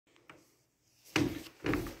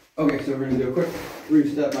Okay, so we're going to do a quick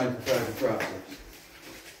 3-step microfiber process.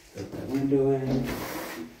 Put that window in.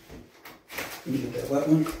 Let me get that wet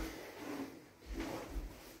one.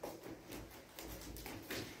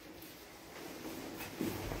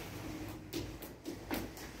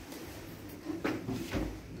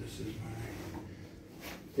 This is my,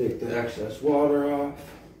 take the excess water off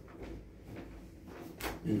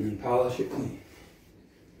and then polish it clean.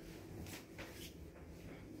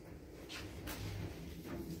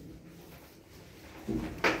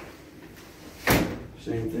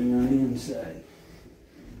 Same thing on the inside.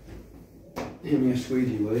 Give me a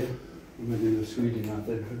squeegee, will you? I'm going to do the squeegee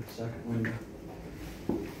method for the second window.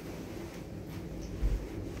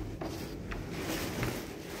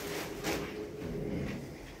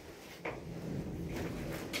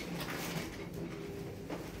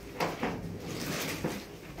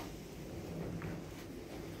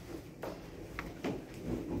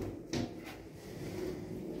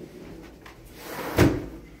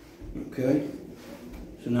 Okay,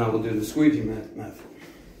 so now we'll do the squeegee method.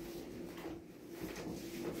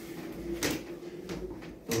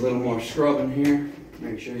 A little more scrubbing here.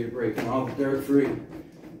 Make sure you're breaking all the dirt free.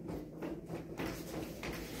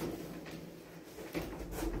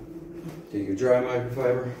 Take your dry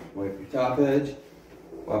microfiber, wipe your top edge,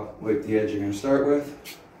 wipe the edge you're going to start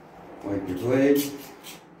with, wipe your blade,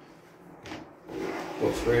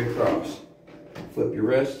 go straight across. Flip your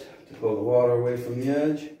wrist to pull the water away from the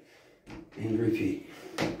edge. And repeat.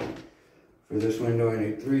 For this window I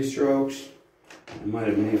need 3 strokes. I might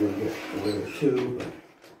have been able to get away with 2, but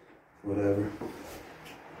whatever.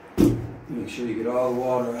 Make sure you get all the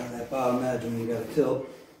water out of that bottom edge when you got a tilt.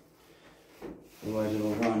 Otherwise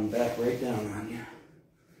it'll run back right down on you.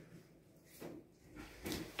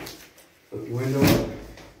 Flip your window up.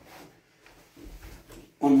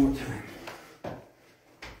 One more time.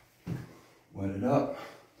 Wet it up.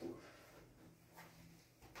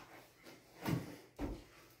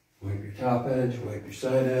 Wipe your top edge, wipe your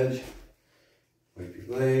side edge, wipe your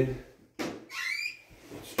blade,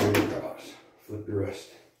 straight across, flip your wrist.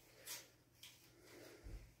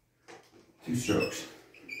 2 strokes,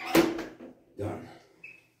 done.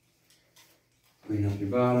 Clean up your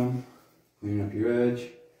bottom, clean up your edge,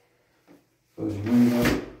 close your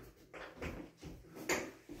window.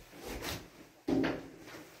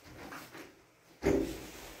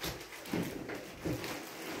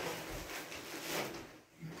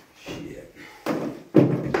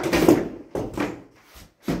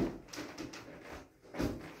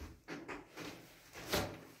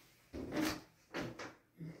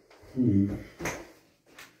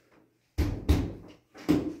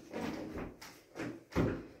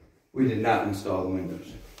 We did not install the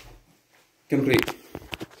windows. Complete.